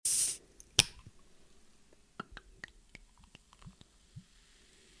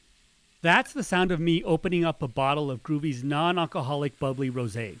That's the sound of me opening up a bottle of Gruvi's non-alcoholic bubbly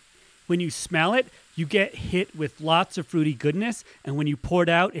rosé. When you smell it, you get hit with lots of fruity goodness, and when you pour it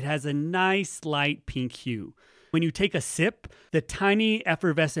out, it has a nice light pink hue. When you take a sip, the tiny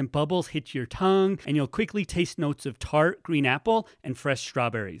effervescent bubbles hit your tongue, and you'll quickly taste notes of tart green apple and fresh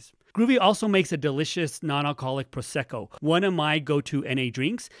strawberries. Gruvi also makes a delicious non-alcoholic Prosecco, one of my go-to NA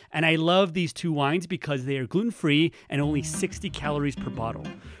drinks, and I love these two wines because they are gluten-free and only 60 calories per bottle.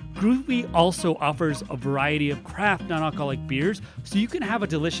 Gruvi also offers a variety of craft non-alcoholic beers, so you can have a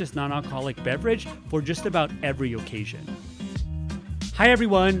delicious non-alcoholic beverage for just about every occasion. Hi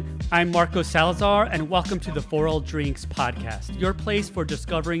everyone, I'm Marco Salazar and welcome to the For All Drinks podcast, your place for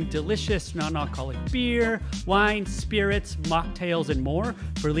discovering delicious non-alcoholic beer, wine, spirits, mocktails, and more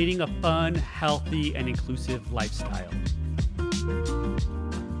for leading a fun, healthy, and inclusive lifestyle.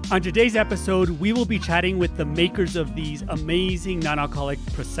 On today's episode, we will be chatting with the makers of these amazing non-alcoholic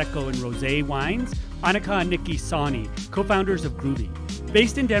Prosecco and Rosé wines, Anika and Niki Sawni, co-founders of Gruvi.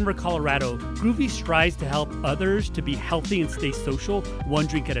 Based in Denver, Colorado, Gruvi strives to help others to be healthy and stay social, one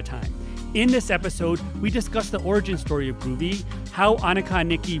drink at a time. In this episode, we discuss the origin story of Gruvi, how Anika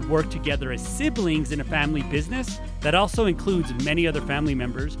and Niki work together as siblings in a family business that also includes many other family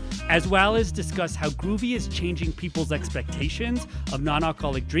members, as well as discuss how Gruvi is changing people's expectations of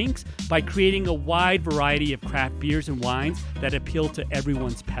non-alcoholic drinks by creating a wide variety of craft beers and wines that appeal to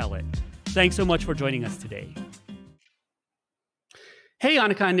everyone's palate. Thanks so much for joining us today. Hey,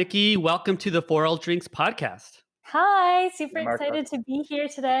 Anika and Niki, welcome to the For All Drinks podcast. Hi, super excited to be here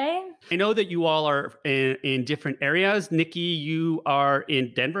today. I know that you all are in different areas. Niki, you are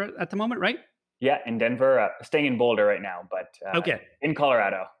in Denver at the moment, right? Yeah, in Denver, staying in Boulder right now, but in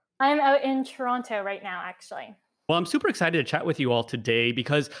Colorado. I'm out in Toronto right now, actually. Well, I'm super excited to chat with you all today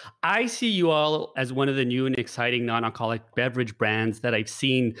because I see you all as one of the new and exciting non-alcoholic beverage brands that I've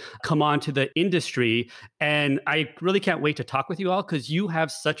seen come onto the industry. And I really can't wait to talk with you all because you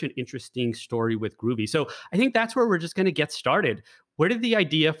have such an interesting story with Gruvi. So I think that's where we're just going to get started. Where did the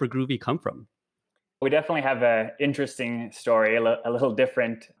idea for Gruvi come from? We definitely have an interesting story, a little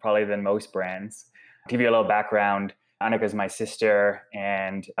different probably than most brands. To give you a little background, Anika's my sister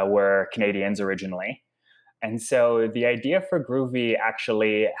and we're Canadians originally. And so the idea for Gruvi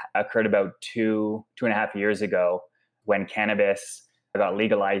actually occurred about two and a half years ago when cannabis got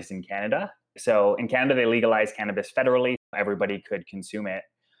legalized in Canada. So in Canada, they legalized cannabis federally. Everybody could consume it.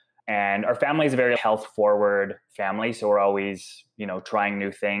 And our family is a very health-forward family. So we're always, trying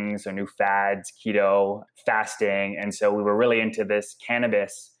new things or new fads, keto, fasting. And so we were really into this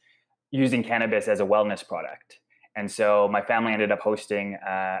cannabis, using cannabis as a wellness product. And so my family ended up hosting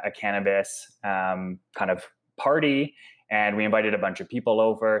a cannabis kind of party, and we invited a bunch of people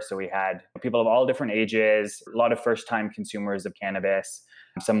over. So we had people of all different ages, a lot of first-time consumers of cannabis,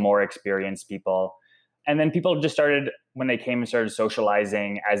 some more experienced people. And then people just started, when they came and started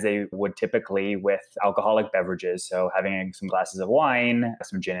socializing as they would typically with alcoholic beverages. So having some glasses of wine,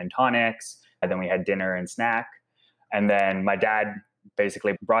 some gin and tonics, and then we had dinner and snack. And then my dad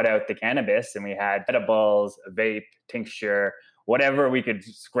basically brought out the cannabis and we had edibles, a vape, tincture, whatever we could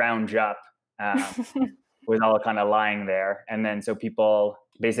scrounge up was all kind of lying there. And then so people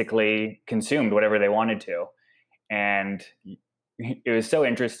basically consumed whatever they wanted to. And it was so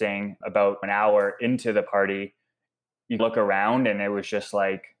interesting. About an hour into the party, you look around and it was just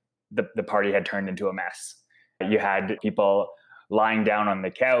like the party had turned into a mess. You had people lying down on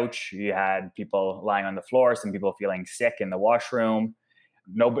the couch. You had people lying on the floor, some people feeling sick in the washroom.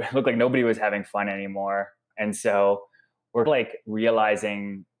 Nobody looked like nobody was having fun anymore. And so we're like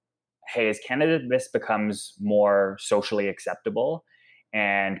realizing, hey, as cannabis becomes more socially acceptable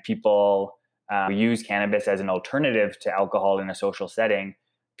and people use cannabis as an alternative to alcohol in a social setting,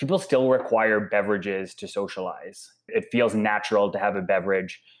 people still require beverages to socialize. It feels natural to have a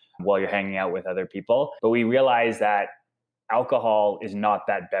beverage while you're hanging out with other people. But we realize that alcohol is not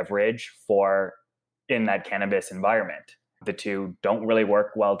that beverage for in that cannabis environment. The two don't really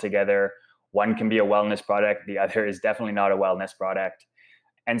work well together. One can be a wellness product. The other is definitely not a wellness product.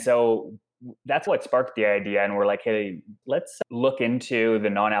 And so that's what sparked the idea. And we're like, hey, let's look into the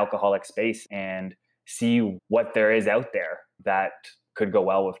non-alcoholic space and see what there is out there that could go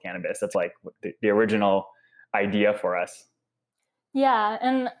well with cannabis. That's like the original idea for us. Yeah.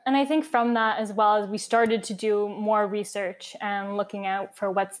 And I think from that, as well as we started to do more research and looking out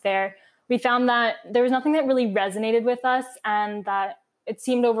for what's there, we found that there was nothing that really resonated with us, and that it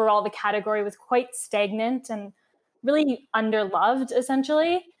seemed overall the category was quite stagnant and really underloved,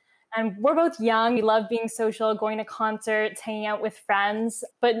 essentially. And we're both young. We love being social, going to concerts, hanging out with friends,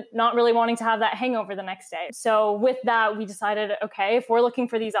 but not really wanting to have that hangover the next day. So with that, we decided, okay, if we're looking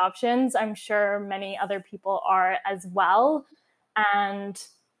for these options, I'm sure many other people are as well. And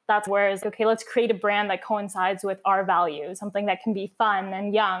that's where it's, okay, let's create a brand that coincides with our values, something that can be fun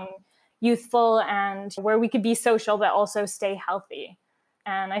and young, youthful, and where we could be social, but also stay healthy.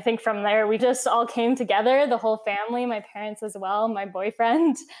 And I think from there, we just all came together, the whole family, my parents as well, my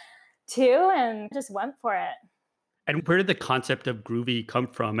boyfriend too, and just went for it. And where did the concept of Gruvi come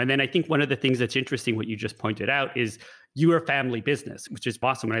from? And then I think one of the things that's interesting, what you just pointed out, is you are a family business, which is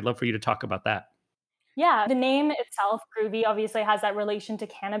awesome. And I'd love for you to talk about that. Yeah, the name itself, Gruvi, obviously has that relation to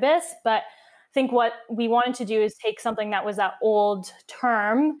cannabis. But I think what we wanted to do is take something that was that old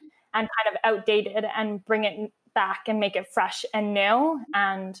term and kind of outdated and bring it back and make it fresh and new.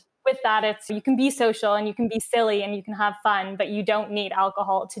 And with that, it's you can be social and you can be silly and you can have fun, but you don't need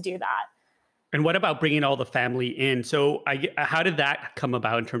alcohol to do that. And what about bringing all the family in? So how did that come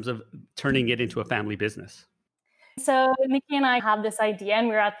about in terms of turning it into a family business? So Nikki and I had this idea, and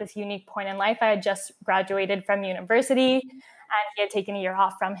we were at this unique point in life. I had just graduated from university, and he had taken a year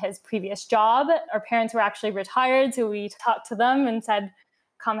off from his previous job. Our parents were actually retired, so we talked to them and said,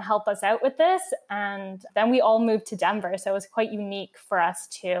 come help us out with this. And then we all moved to Denver. So it was quite unique for us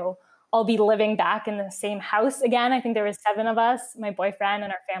to all be living back in the same house again. I think there was 7 of us, my boyfriend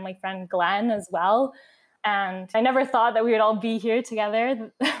and our family friend Glenn as well. And I never thought that we would all be here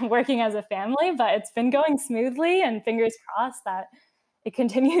together working as a family, but it's been going smoothly, and fingers crossed that it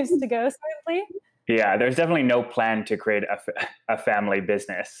continues to go smoothly. Yeah, there's definitely no plan to create a family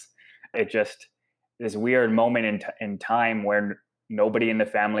business. It just this weird moment in time where nobody in the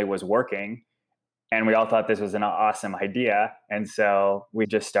family was working, and we all thought this was an awesome idea. And so we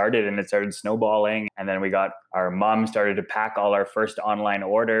just started, and it started snowballing. And then our mom started to pack all our first online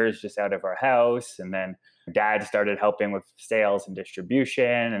orders just out of our house. And then dad started helping with sales and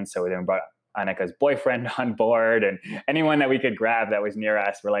distribution. And so we then brought Anika's boyfriend on board, and anyone that we could grab that was near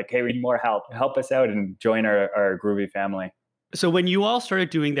us. We're like, hey, we need more help. Help us out and join our Gruvi family. So when you all started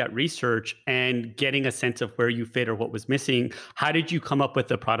doing that research and getting a sense of where you fit or what was missing, how did you come up with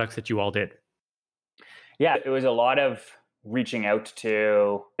the products that you all did? Yeah, it was a lot of reaching out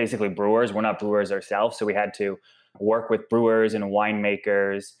to basically brewers. We're not brewers ourselves, so we had to work with brewers and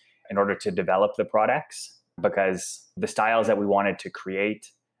winemakers in order to develop the products, because the styles that we wanted to create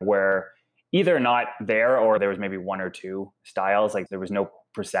were either not there, or there was maybe 1 or 2 styles. Like there was no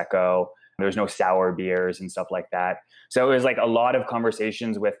Prosecco, there was no sour beers and stuff like that. So it was like a lot of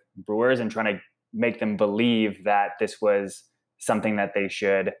conversations with brewers and trying to make them believe that this was something that they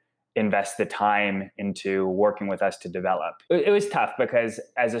should invest the time into working with us to develop. It was tough because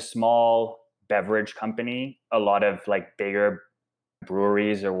as a small beverage company, a lot of like bigger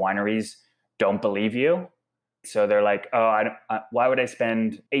breweries or wineries don't believe you. So they're like, oh, why would I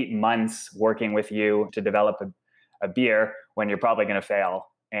spend 8 months working with you to develop a beer when you're probably going to fail?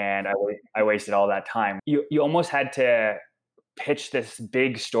 And I wasted all that time. You almost had to pitch this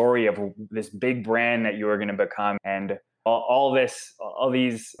big story of this big brand that you were going to become, and all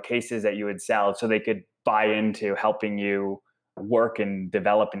these cases that you would sell, so they could buy into helping you work and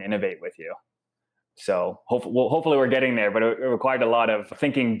develop and innovate with you. So hopefully we're getting there, but it required a lot of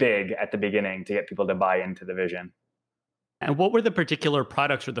thinking big at the beginning to get people to buy into the vision. And what were the particular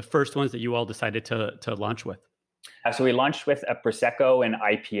products or the first ones that you all decided to launch with? So we launched with a Prosecco, an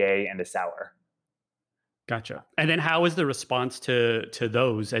IPA, and a sour. Gotcha. And then how was the response to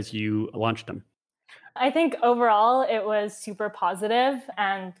those as you launched them? I think overall it was super positive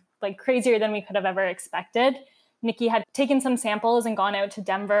and like crazier than we could have ever expected. Nikki had taken some samples and gone out to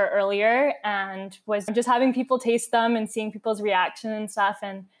Denver earlier and was just having people taste them and seeing people's reaction and stuff.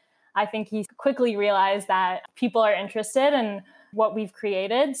 And I think he quickly realized that people are interested in what we've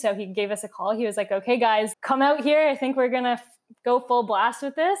created. So he gave us a call. He was like, okay, guys, come out here. I think we're going to go full blast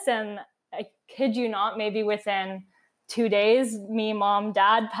with this. And I kid you not, maybe within 2 days, me, mom,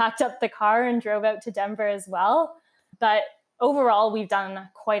 dad packed up the car and drove out to Denver as well. But overall, we've done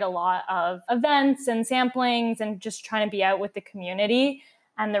quite a lot of events and samplings and just trying to be out with the community.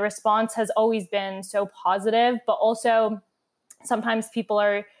 And the response has always been so positive, but also sometimes people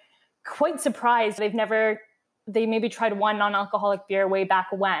are quite surprised. They maybe tried one non-alcoholic beer way back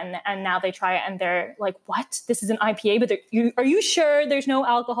when, and now they try it and they're like, what? This is an IPA, but are you sure there's no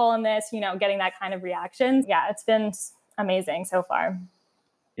alcohol in this? Getting that kind of reaction. Yeah, it's been amazing so far.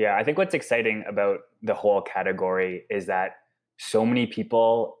 Yeah, I think what's exciting about the whole category is that so many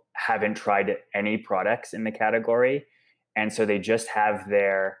people haven't tried any products in the category. And so they just have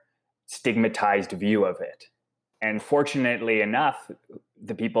their stigmatized view of it. And fortunately enough,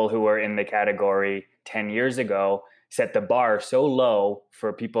 the people who were in the category 10 years ago set the bar so low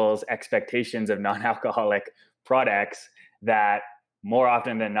for people's expectations of non-alcoholic products that more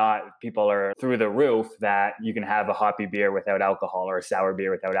often than not, people are through the roof that you can have a hoppy beer without alcohol or a sour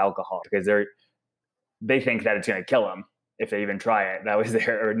beer without alcohol because they think that it's going to kill them if they even try it. That was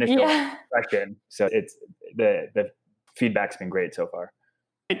their initial impression. So it's the feedback's been great so far.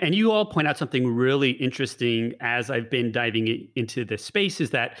 And you all point out something really interesting as I've been diving into this space is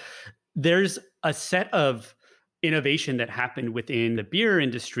that there's a set of innovation that happened within the beer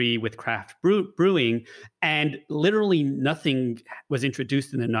industry with craft brewing, and literally nothing was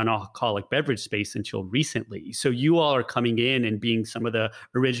introduced in the non-alcoholic beverage space until recently. So you all are coming in and being some of the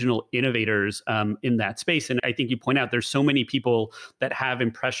original innovators in that space. And I think you point out there's so many people that have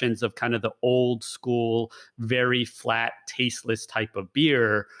impressions of kind of the old school, very flat, tasteless type of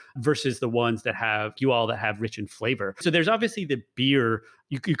beer versus the ones that have rich in flavor. So there's obviously the beer.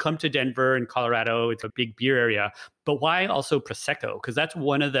 You come to Denver and Colorado, it's a big beer area, but why also Prosecco? Because that's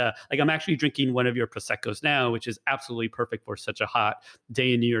one of I'm actually drinking one of your Proseccos now, which is absolutely perfect for such a hot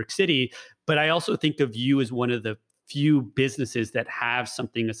day in New York City. But I also think of you as one of the few businesses that have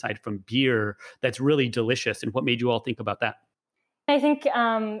something aside from beer that's really delicious. And what made you all think about that? I think,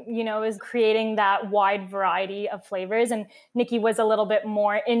 is creating that wide variety of flavors. And Niki was a little bit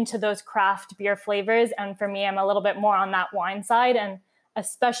more into those craft beer flavors. And for me, I'm a little bit more on that wine side. And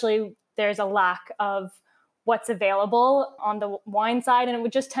especially there's a lack of what's available on the wine side. And it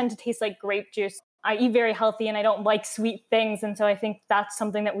would just tend to taste like grape juice. I eat very healthy and I don't like sweet things. And so I think that's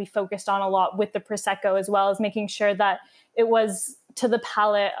something that we focused on a lot with the Prosecco, as well as making sure that it was to the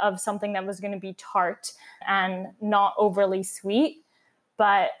palate of something that was going to be tart and not overly sweet.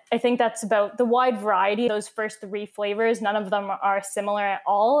 But I think that's about the wide variety. Those first three flavors, none of them are similar at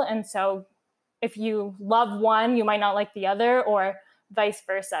all. And so if you love one, you might not like the other, or vice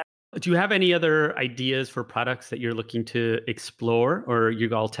versa. Do you have any other ideas for products that you're looking to explore, or are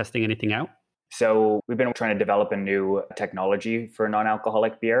you all testing anything out? So we've been trying to develop a new technology for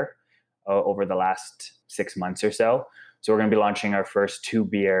non-alcoholic beer over the last 6 months or so. So we're going to be launching our first 2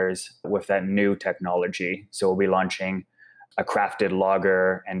 beers with that new technology. So we'll be launching a crafted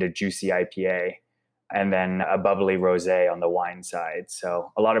lager and a juicy IPA, and then a bubbly rosé on the wine side.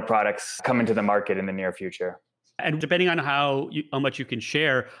 So a lot of products coming to the market in the near future. And depending on how much you can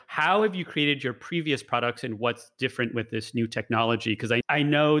share, how have you created your previous products and what's different with this new technology? Because I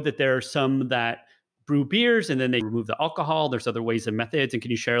know that there are some that brew beers and then they remove the alcohol. There's other ways and methods. And can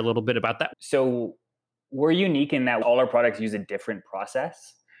you share a little bit about that? So we're unique in that all our products use a different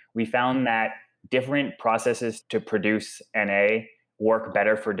process. We found that different processes to produce NA work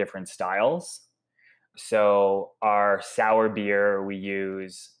better for different styles. So our sour beer, we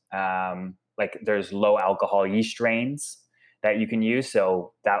use there's low alcohol yeast strains that you can use.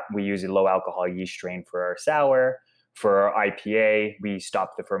 So that we use a low alcohol yeast strain for our sour. For our IPA, we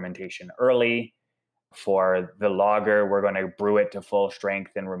stop the fermentation early. For the lager, we're going to brew it to full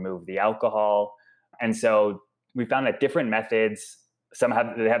strength and remove the alcohol. And so we found that different methods, they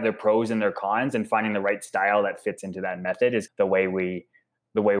have their pros and their cons, and finding the right style that fits into that method is the way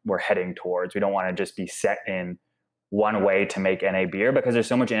we're heading towards. We don't want to just be set in one way to make NA beer because there's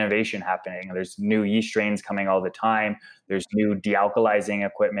so much innovation happening. There's new yeast strains coming all the time. There's new dealcoholizing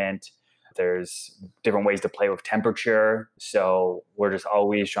equipment. There's different ways to play with temperature. So we're just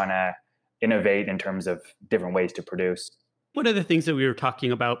always trying to innovate in terms of different ways to produce. One of the things that we were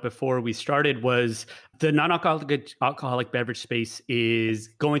talking about before we started was the non-alcoholic beverage space is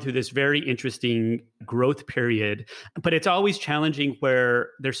going through this very interesting growth period, but it's always challenging where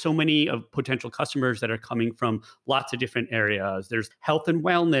there's so many of potential customers that are coming from lots of different areas. There's health and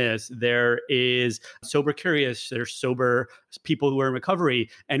wellness, there is sober curious, there's sober people who are in recovery.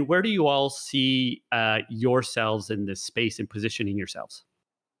 And where do you all see yourselves in this space and positioning yourselves?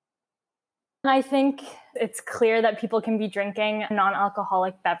 I think it's clear that people can be drinking a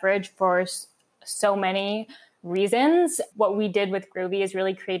non-alcoholic beverage for so many reasons. What we did with Gruvi is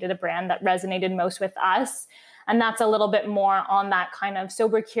really created a brand that resonated most with us. And that's a little bit more on that kind of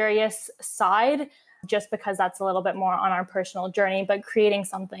sober curious side, just because that's a little bit more on our personal journey, but creating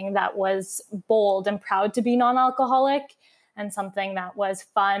something that was bold and proud to be non-alcoholic and something that was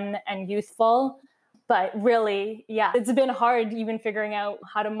fun and youthful. But really, it's been hard even figuring out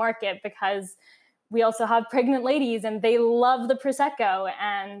how to market because we also have pregnant ladies and they love the Prosecco.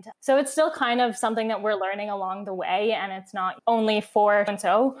 And so it's still kind of something that we're learning along the way. And it's not only for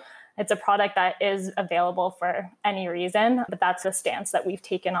so it's a product that is available for any reason. But that's the stance that we've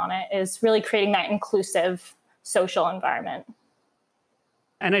taken on it, is really creating that inclusive social environment.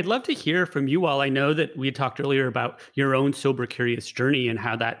 And I'd love to hear from you all. I know that we had talked earlier about your own sober curious journey and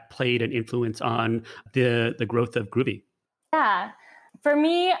how that played an influence on the growth of Gruvi. Yeah. For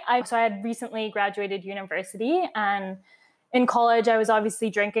me, I had recently graduated university, and in college, I was obviously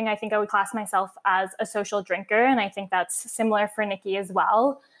drinking. I think I would class myself as a social drinker, and I think that's similar for Niki as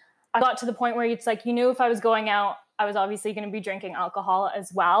well. I got to the point where it's like, if I was going out, I was obviously going to be drinking alcohol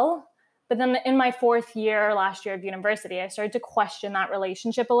as well. But then in my fourth year, last year of university, I started to question that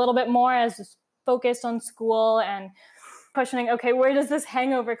relationship a little bit more as just focused on school and questioning, okay, where does this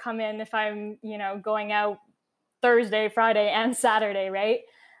hangover come in if I'm, going out Thursday, Friday, and Saturday, right?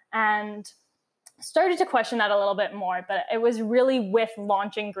 And started to question that a little bit more. But it was really with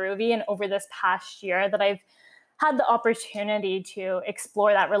launching Gruvi and over this past year that I've had the opportunity to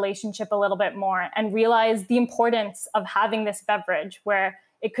explore that relationship a little bit more and realize the importance of having this beverage where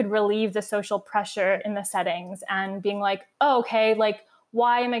it could relieve the social pressure in the settings and being like, oh, okay, like,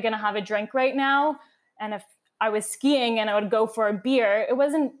 why am I going to have a drink right now? And if I was skiing and I would go for a beer, it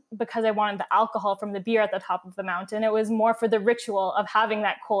wasn't because I wanted the alcohol from the beer at the top of the mountain. It was more for the ritual of having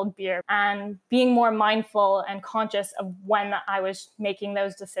that cold beer and being more mindful and conscious of when I was making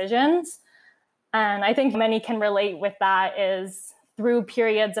those decisions. And I think many can relate with that is through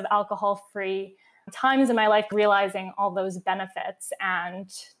periods of alcohol-free times in my life, realizing all those benefits. And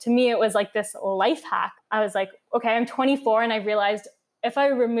to me, it was like this life hack. I was like, okay, I'm 24 and I realized if I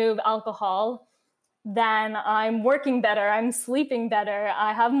remove alcohol, then I'm working better, I'm sleeping better,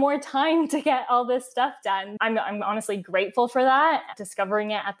 I have more time to get all this stuff done. I'm honestly grateful for that,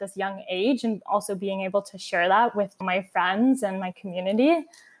 discovering it at this young age and also being able to share that with my friends and my community.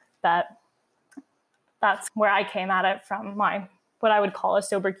 That's where I came at it from, my what I would call a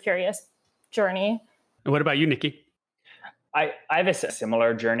sober curious journey. And what about you, Niki? I have a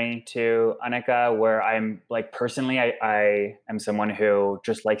similar journey to Anika where I'm like, personally, I am someone who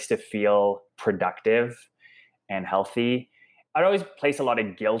just likes to feel productive and healthy. I'd always place a lot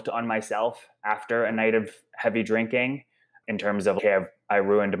of guilt on myself after a night of heavy drinking in terms of, okay, I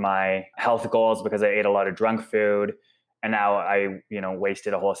ruined my health goals because I ate a lot of drunk food. And now I,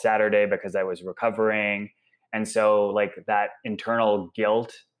 wasted a whole Saturday because I was recovering. And so like that internal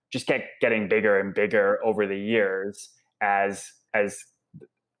guilt just kept getting bigger and bigger over the years as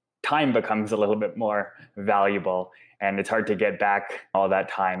time becomes a little bit more valuable, and it's hard to get back all that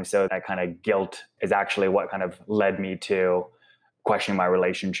time. So that kind of guilt is actually what kind of led me to questioning my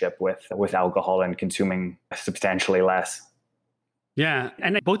relationship with alcohol and consuming substantially less. Yeah.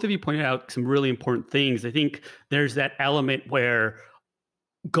 And both of you pointed out some really important things. I think there's that element where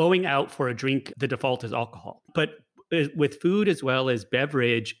going out for a drink, the default is alcohol. But with food as well as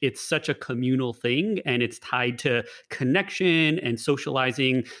beverage, it's such a communal thing, and it's tied to connection and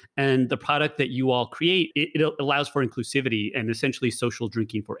socializing. And the product that you all create, it allows for inclusivity and essentially social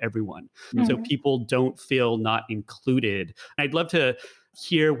drinking for everyone. Mm-hmm. So people don't feel not included. I'd love to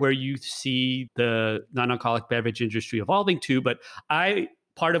hear where you see the non-alcoholic beverage industry evolving to, but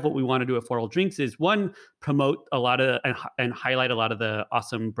part of what we want to do at For All Drinks is, one, promote a lot of and highlight a lot of the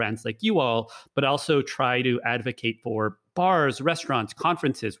awesome brands like you all, but also try to advocate for bars, restaurants,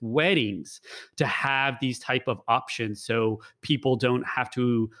 conferences, weddings to have these type of options so people don't have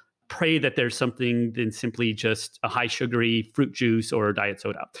to pray that there's something than simply just a high sugary fruit juice or diet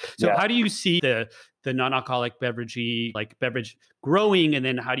soda. So how do you see the non-alcoholic beverage growing, and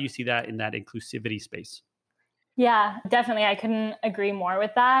then how do you see that in that inclusivity space? Yeah, definitely. I couldn't agree more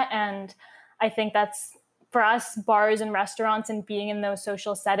with that. And I think that's, for us, bars and restaurants and being in those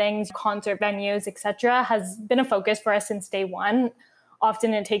social settings, concert venues, etc., has been a focus for us since day one.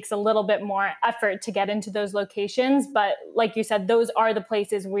 Often it takes a little bit more effort to get into those locations. But like you said, those are the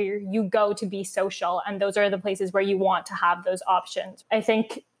places where you go to be social. And those are the places where you want to have those options. I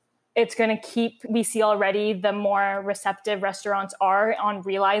think it's going to we see already the more receptive restaurants are on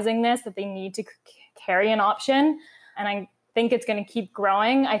realizing this, that they need to carry an option. And I think it's going to keep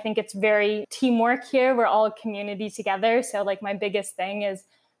growing. I think it's very teamwork here. We're all a community together. So like my biggest thing is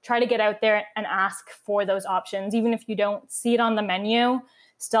try to get out there and ask for those options. Even if you don't see it on the menu,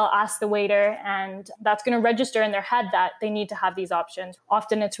 still ask the waiter, and that's going to register in their head that they need to have these options.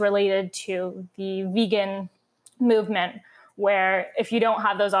 Often it's related to the vegan movement, where if you don't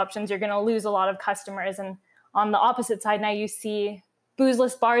have those options, you're going to lose a lot of customers. And on the opposite side, now you see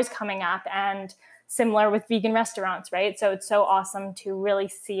boozeless bars coming up, and similar with vegan restaurants, right? So it's so awesome to really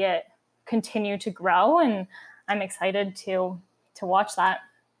see it continue to grow, and I'm excited to watch that.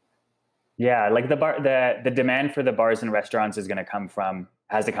 Yeah, like the demand for the bars and restaurants has to come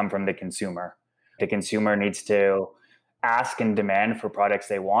from the consumer. The consumer needs to ask and demand for products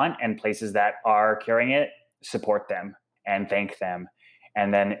they want, and places that are carrying it support them and thank them.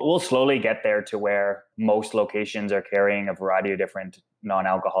 And then we'll slowly get there to where most locations are carrying a variety of different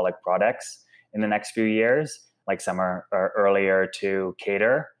non-alcoholic products in the next few years. Like some are earlier to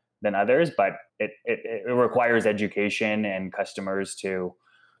cater than others, but it requires education and customers to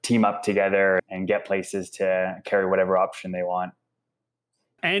team up together and get places to carry whatever option they want.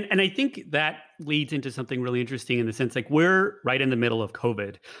 And I think that leads into something really interesting in the sense like we're right in the middle of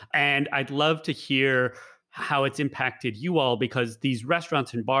COVID. And I'd love to hear how it's impacted you all because these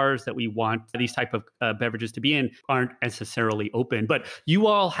restaurants and bars that we want these type of beverages to be in aren't necessarily open. But you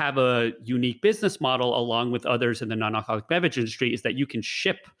all have a unique business model along with others in the non-alcoholic beverage industry is that you can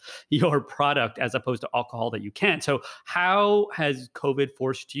ship your product as opposed to alcohol that you can't. So how has COVID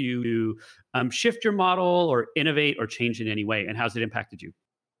forced you to shift your model or innovate or change in any way? And how's it impacted you?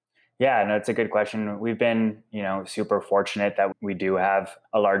 Yeah, no, it's a good question. We've been, super fortunate that we do have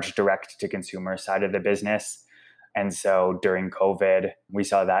a large direct to consumer side of the business. And so during COVID, we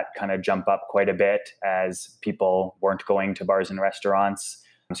saw that kind of jump up quite a bit as people weren't going to bars and restaurants.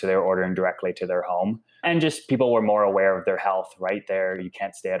 So they were ordering directly to their home. And just people were more aware of their health, right? There, you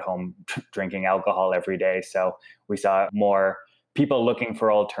can't stay at home drinking alcohol every day. So we saw more people looking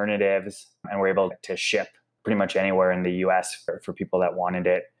for alternatives and we're able to ship pretty much anywhere in the US for people that wanted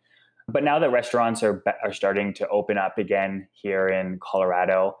it. But now that restaurants are starting to open up again here in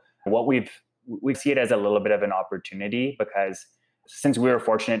Colorado, what we see it as a little bit of an opportunity because since we were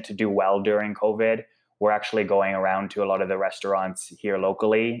fortunate to do well during COVID, we're actually going around to a lot of the restaurants here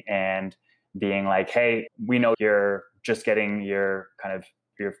locally and being like, hey, we know you're just getting your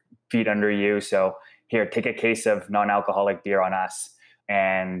feet under you. So here, take a case of non-alcoholic beer on us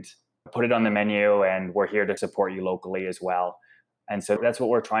and put it on the menu. And we're here to support you locally as well. And so that's what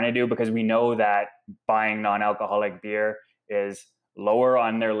we're trying to do because we know that buying non-alcoholic beer is lower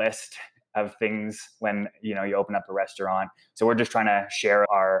on their list of things when you open up a restaurant. So we're just trying to share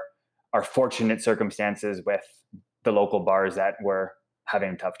our fortunate circumstances with the local bars that were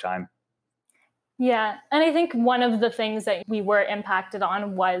having a tough time. Yeah. And I think one of the things that we were impacted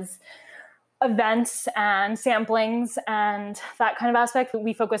on was events and samplings and that kind of aspect.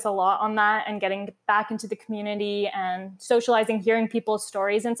 We focus a lot on that and getting back into the community and socializing, hearing people's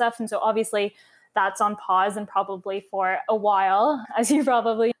stories and stuff. And so obviously that's on pause and probably for a while, as you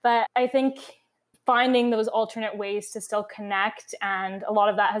probably, but I think finding those alternate ways to still connect. And a lot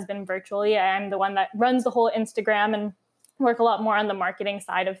of that has been virtually. I'm the one that runs the whole Instagram and work a lot more on the marketing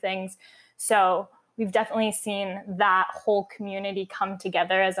side of things. So we've definitely seen that whole community come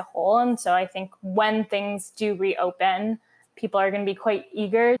together as a whole. And so I think when things do reopen, people are going to be quite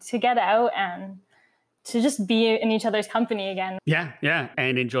eager to get out and to just be in each other's company again. Yeah,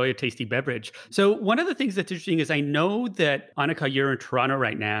 and enjoy a tasty beverage. So one of the things that's interesting is I know that, Anika, you're in Toronto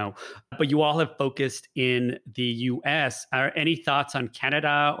right now, but you all have focused in the US. Are any thoughts on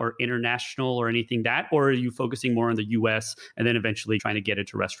Canada or international or anything or are you focusing more on the US and then eventually trying to get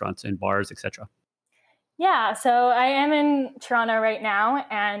into restaurants and bars, etc.? Yeah, so I am in Toronto right now,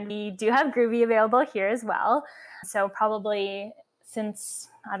 and we do have Gruvi available here as well. So probably since,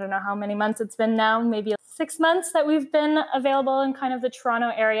 I don't know how many months it's been now, maybe 6 months that we've been available in kind of the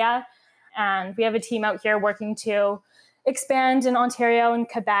Toronto area. And we have a team out here working to expand in Ontario and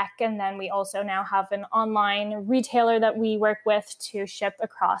Quebec. And then we also now have an online retailer that we work with to ship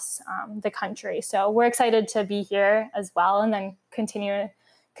across the country. So we're excited to be here as well and then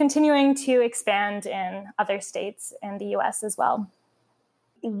continuing to expand in other states and the US as well.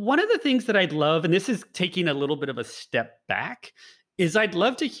 One of the things that I'd love, and this is taking a little bit of a step back, is I'd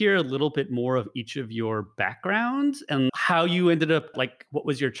love to hear a little bit more of each of your backgrounds and how you ended up, like, what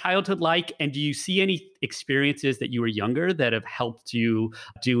was your childhood like? And do you see any experiences that you were younger that have helped you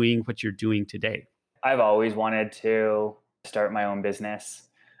doing what you're doing today? I've always wanted to start my own business.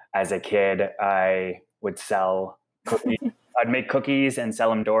 As a kid, I would sell cookies. I'd make cookies and sell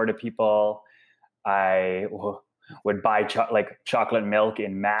them door to people. I would buy chocolate milk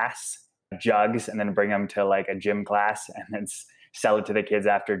in mass jugs and then bring them to like a gym class and then sell it to the kids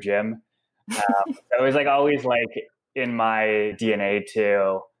after gym. It was always in my DNA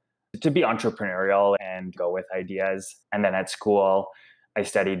to be entrepreneurial and go with ideas. And then at school, I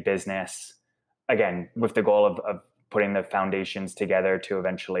studied business, again, with the goal of putting the foundations together to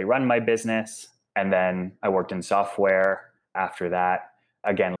eventually run my business. And then I worked in software after that,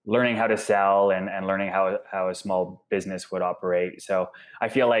 again, learning how to sell and learning how a small business would operate. So I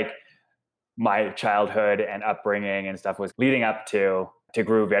feel like my childhood and upbringing and stuff was leading up to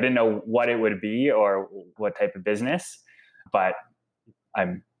Gruvi. I didn't know what it would be or what type of business, but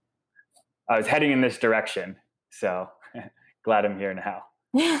I was heading in this direction. So glad I'm here now.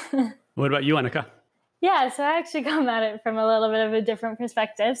 What about you, Anika? Yeah, so I actually come at it from a little bit of a different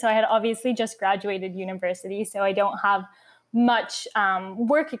perspective. So I had obviously just graduated university, so I don't have much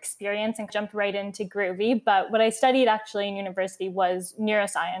work experience and jumped right into Gruvi. But what I studied actually in university was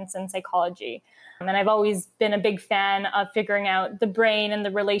neuroscience and psychology. And I've always been a big fan of figuring out the brain and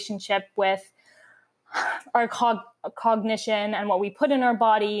the relationship with our cognition and what we put in our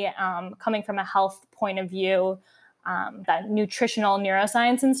body, coming from a health point of view, that nutritional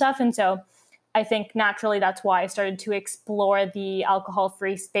neuroscience and stuff. And so I think naturally that's why I started to explore the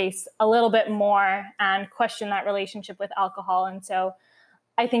alcohol-free space a little bit more and question that relationship with alcohol. And so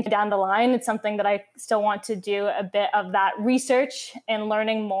I think down the line, it's something that I still want to do a bit of that research and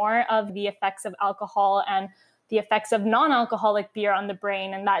learning more of the effects of alcohol and the effects of non-alcoholic beer on the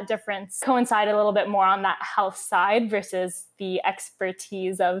brain, and that difference coincide a little bit more on that health side versus the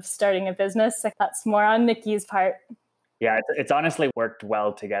expertise of starting a business. So that's more on Niki's part. Yeah, it's honestly worked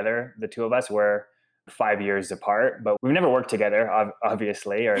well together. The two of us were 5 years apart, but we've never worked together,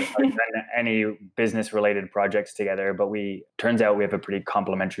 obviously, or done any business-related projects together. But turns out we have a pretty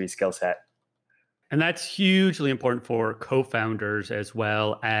complementary skill set. And that's hugely important for co-founders as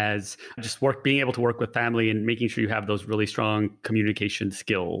well as just being able to work with family and making sure you have those really strong communication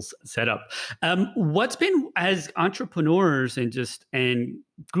skills set up. What's been as entrepreneurs and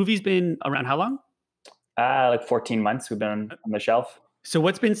Gruvi's been around how long? Like 14 months we've been on the shelf. So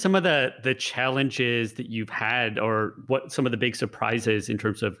what's been some of the challenges that you've had, or what some of the big surprises in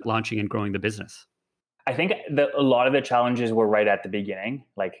terms of launching and growing the business? I think a lot of the challenges were right at the beginning,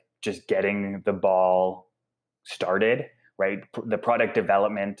 like just getting the ball started, right? The product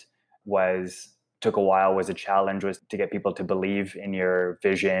development took a while, was a challenge, was to get people to believe in your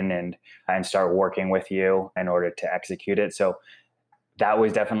vision and start working with you in order to execute it. So that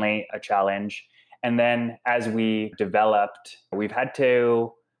was definitely a challenge. And then as we developed, we've had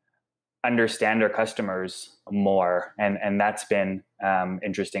to understand our customers more. And that's been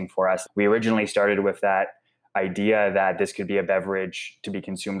interesting for us. We originally started with that idea that this could be a beverage to be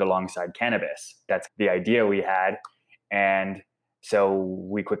consumed alongside cannabis. That's the idea we had. And so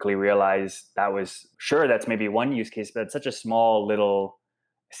we quickly realized that's maybe one use case, but it's such a small little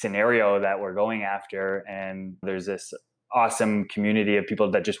scenario that we're going after. And there's this awesome community of people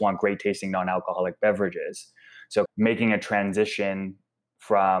that just want great tasting non-alcoholic beverages. So making a transition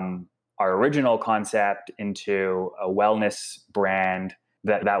from our original concept into a wellness brand,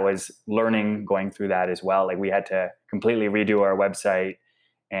 that was learning going through that as well. Like we had to completely redo our website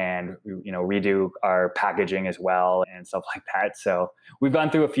and redo our packaging as well and stuff like that. So we've gone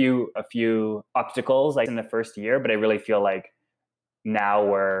through a few obstacles like in the first year, but I really feel like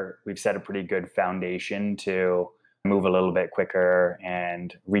now we've set a pretty good foundation to move a little bit quicker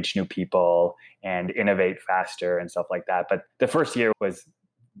and reach new people and innovate faster and stuff like that. But the first year was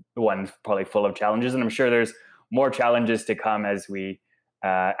the one probably full of challenges, and I'm sure there's more challenges to come as we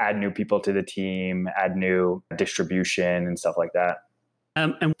add new people to the team, add new distribution and stuff like that.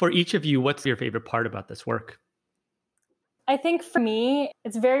 And for each of you, what's your favorite part about this work? I think for me,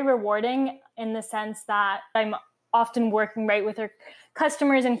 it's very rewarding in the sense that I'm often working right with our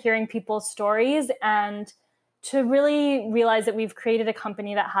customers and hearing people's stories, and to really realize that we've created a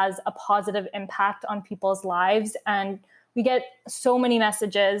company that has a positive impact on people's lives. And we get so many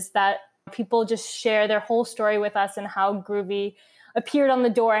messages that people just share their whole story with us and how Gruvi appeared on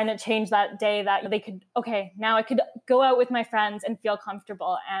the door and it changed that day, that they could, okay, now I could go out with my friends and feel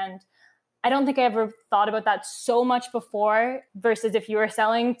comfortable. And I don't think I ever thought about that so much before versus if you were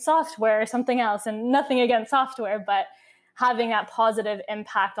selling software or something else, and nothing against software, but having that positive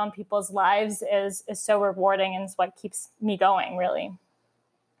impact on people's lives is so rewarding, and it's what keeps me going, really.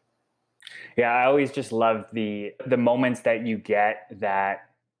 Yeah, I always just love the moments that you get that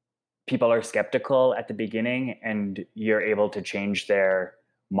people are skeptical at the beginning and you're able to change their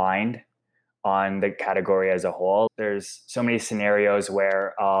mind on the category as a whole. There's so many scenarios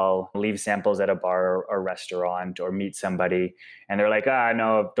where I'll leave samples at a bar or restaurant or meet somebody and they're like,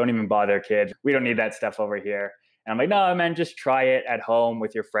 no, don't even bother, kid. We don't need that stuff over here. And I'm like, no, man, just try it at home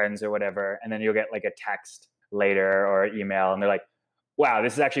with your friends or whatever. And then you'll get like a text later or email and they're like, wow,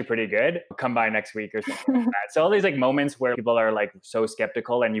 this is actually pretty good. Come by next week or something like that. So all these like moments where people are like so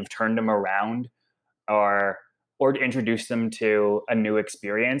skeptical and you've turned them around or introduced them to a new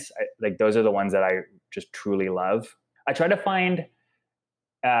experience, like those are the ones that I just truly love. I try to find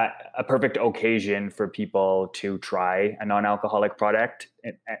a perfect occasion for people to try a non-alcoholic product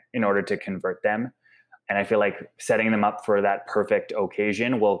in order to convert them. And I feel like setting them up for that perfect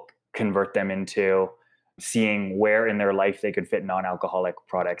occasion will convert them into seeing where in their life they could fit non-alcoholic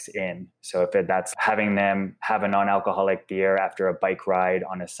products in. So if that's having them have a non-alcoholic beer after a bike ride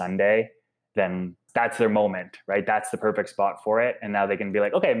on a Sunday, then that's their moment, right? That's the perfect spot for it. And now they can be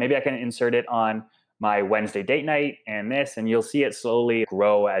like, okay, maybe I can insert it on my Wednesday date night and this, and you'll see it slowly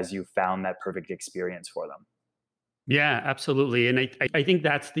grow as you found that perfect experience for them. Yeah, absolutely. And I think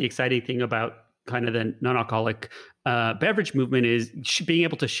that's the exciting thing about kind of the non-alcoholic beverage movement is being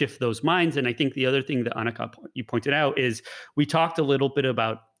able to shift those minds. And I think the other thing that Anika, you pointed out is we talked a little bit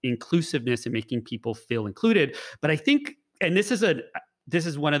about inclusiveness and making people feel included. But I think, and this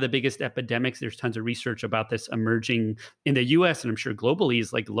is one of the biggest epidemics. There's tons of research about this emerging in the US and I'm sure globally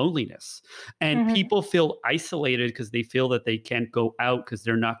is like loneliness. And people feel isolated because they feel that they can't go out because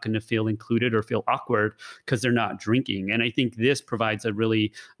they're not going to feel included or feel awkward because they're not drinking. And I think this provides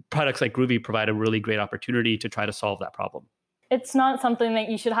products like Gruvi provide a really great opportunity to try to solve that problem. It's not something that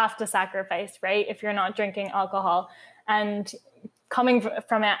you should have to sacrifice, right? If you're not drinking alcohol. And coming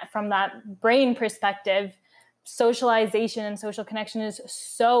from that brain perspective, socialization and social connection is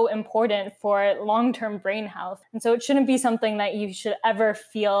so important for long-term brain health. And so it shouldn't be something that you should ever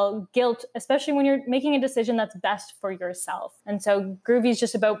feel guilt, especially when you're making a decision that's best for yourself. And so Groovy is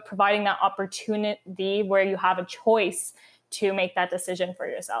just about providing that opportunity where you have a choice to make that decision for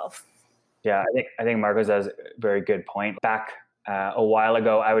yourself. Yeah, I think Marcos has a very good point. Back a while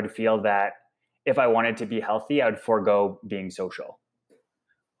ago, I would feel that if I wanted to be healthy, I would forego being social.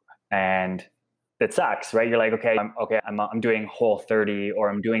 And it sucks, right? You're like, I'm doing Whole30 or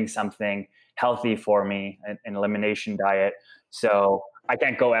I'm doing something healthy for me, an elimination diet. So I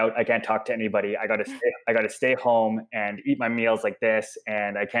can't go out. I can't talk to anybody. I got to stay home and eat my meals like this.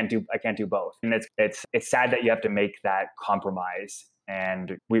 And I can't do both. And it's sad that you have to make that compromise.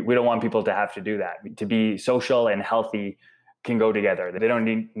 And we don't want people to have to do that. To be social and healthy can go together. They don't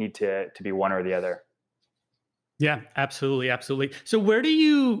need to be one or the other. Yeah, absolutely. Absolutely. So where do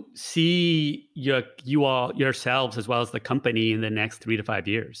you see you all yourselves as well as the company in the next 3 to 5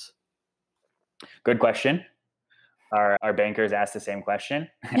 years? Good question. Our bankers ask the same question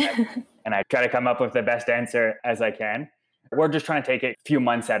and I try to come up with the best answer as I can. We're just trying to take it a few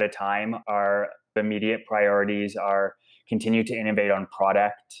months at a time. Our immediate priorities are continue to innovate on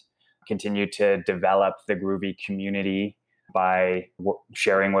product, continue to develop the Gruvi community by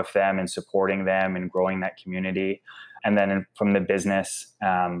sharing with them and supporting them and growing that community. And then from the business,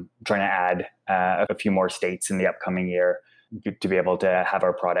 trying to add a few more states in the upcoming year to be able to have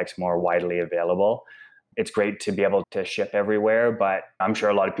our products more widely available. It's great to be able to ship everywhere, but I'm sure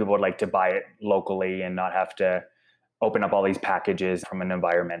a lot of people would like to buy it locally and not have to open up all these packages from an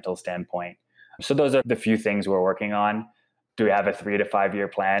environmental standpoint. So those are the few things we're working on. Do we have a 3 to 5 year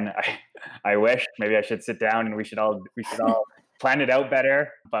plan? I wish. Maybe I should sit down and we should all plan it out better,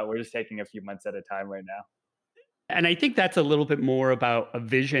 but we're just taking a few months at a time right now. And I think that's a little bit more about a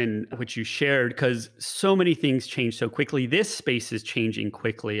vision, which you shared, because so many things change so quickly. This space is changing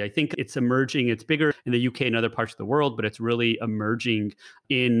quickly. I think it's emerging. It's bigger in the UK and other parts of the world, but it's really emerging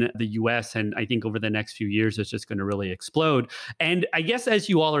in the US. And I think over the next few years, it's just going to really explode. And I guess as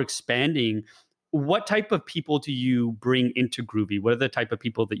you all are expanding, what type of people do you bring into Gruvi? What are the type of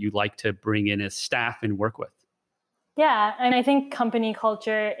people that you like to bring in as staff and work with? Yeah, and I think company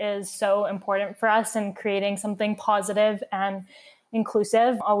culture is so important for us in creating something positive and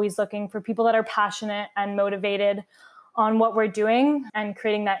inclusive, always looking for people that are passionate and motivated on what we're doing and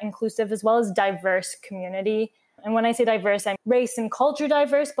creating that inclusive as well as diverse community. And when I say diverse, I'm race and culture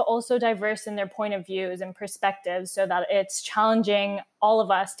diverse, but also diverse in their point of views and perspectives so that it's challenging all of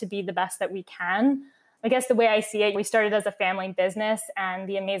us to be the best that we can. I guess the way I see it, we started as a family business and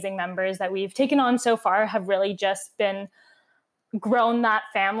the amazing members that we've taken on so far have really just been grown that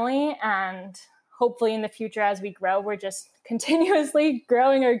family. And hopefully in the future, as we grow, we're just continuously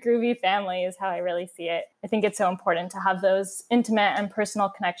growing our Gruvi family is how I really see it. I think it's so important to have those intimate and personal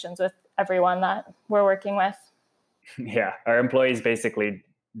connections with everyone that we're working with. Yeah, our employees basically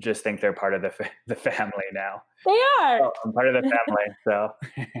just think they're part of the family now. They are. Oh, I'm part of the family, so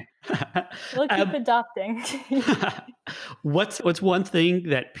we'll keep adopting. What's one thing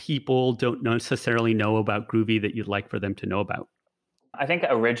that people don't necessarily know about Gruvi that you'd like for them to know about? I think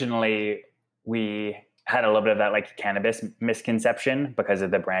originally we had a little bit of that like cannabis misconception because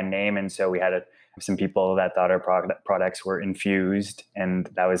of the brand name, and so we had some people that thought our products were infused, and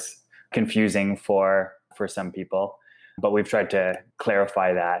that was confusing for some people. But we've tried to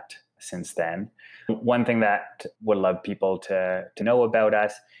clarify that since then. One thing that would love people to know about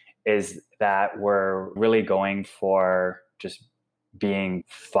us is that we're really going for just being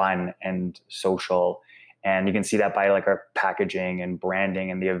fun and social. And you can see that by like our packaging and branding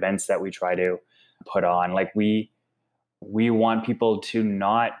and the events that we try to put on. Like we want people to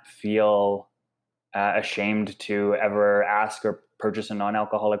not feel ashamed to ever ask or purchase a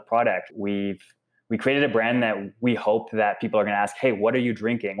non-alcoholic product. We've we created a brand that we hope that people are going to ask, hey, what are you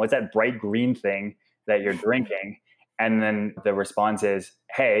drinking? What's that bright green thing that you're drinking? And then the response is,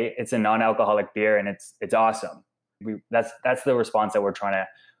 hey, it's a non-alcoholic beer and it's awesome. That's the response that we're trying to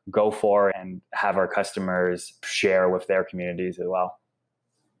go for and have our customers share with their communities as well.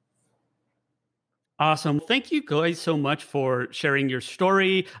 Awesome. Thank you guys so much for sharing your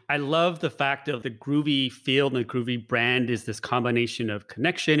story. I love the fact of the Gruvi field and the Gruvi brand is this combination of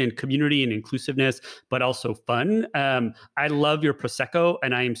connection and community and inclusiveness, but also fun. I love your Prosecco,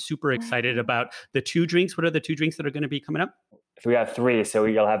 and I am super excited about the 2 drinks. What are the 2 drinks that are going to be coming up? So we have 3. So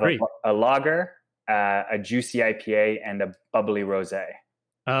you'll have a lager, a juicy IPA, and a bubbly rosé.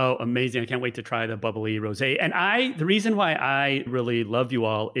 Oh, amazing. I can't wait to try the bubbly rosé. And the reason why I really love you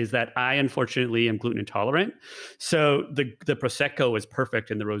all is that I unfortunately am gluten intolerant. So the Prosecco is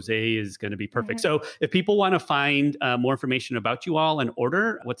perfect and the rosé is going to be perfect. So if people want to find more information about you all and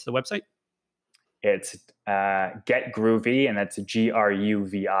order, what's the website? It's Get Gruvi, and that's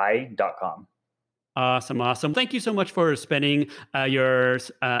GRUVI.com. Awesome. Thank you so much for spending your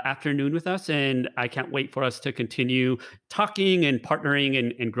afternoon with us. And I can't wait for us to continue talking and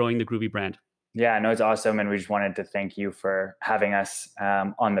partnering and growing the Gruvi brand. Yeah, no, it's awesome. And we just wanted to thank you for having us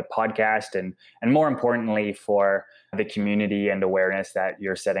on the podcast and more importantly, for the community and awareness that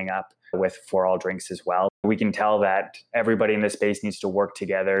you're setting up with For All Drinks as well. We can tell that everybody in this space needs to work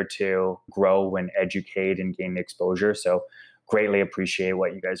together to grow and educate and gain exposure. So greatly appreciate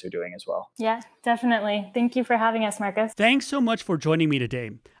what you guys are doing as well. Yeah, definitely. Thank you for having us, Marcus. Thanks so much for joining me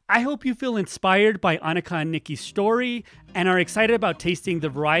today. I hope you feel inspired by Anika and Niki's story and are excited about tasting the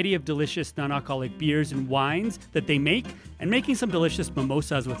variety of delicious non-alcoholic beers and wines that they make and making some delicious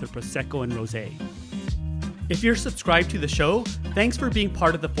mimosas with their Prosecco and rosé. If you're subscribed to the show, thanks for being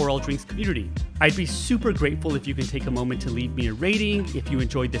part of the For All Drinks community. I'd be super grateful if you can take a moment to leave me a rating if you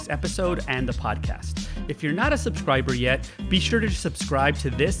enjoyed this episode and the podcast. If you're not a subscriber yet, be sure to subscribe to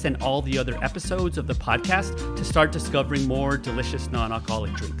this and all the other episodes of the podcast to start discovering more delicious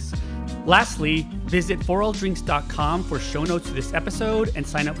non-alcoholic drinks. Lastly, visit foralldrinks.com for show notes to this episode and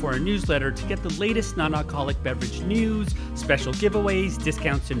sign up for our newsletter to get the latest non-alcoholic beverage news, special giveaways,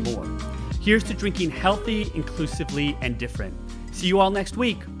 discounts, and more. Here's to drinking healthy, inclusively, and different. See you all next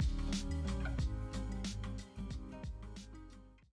week.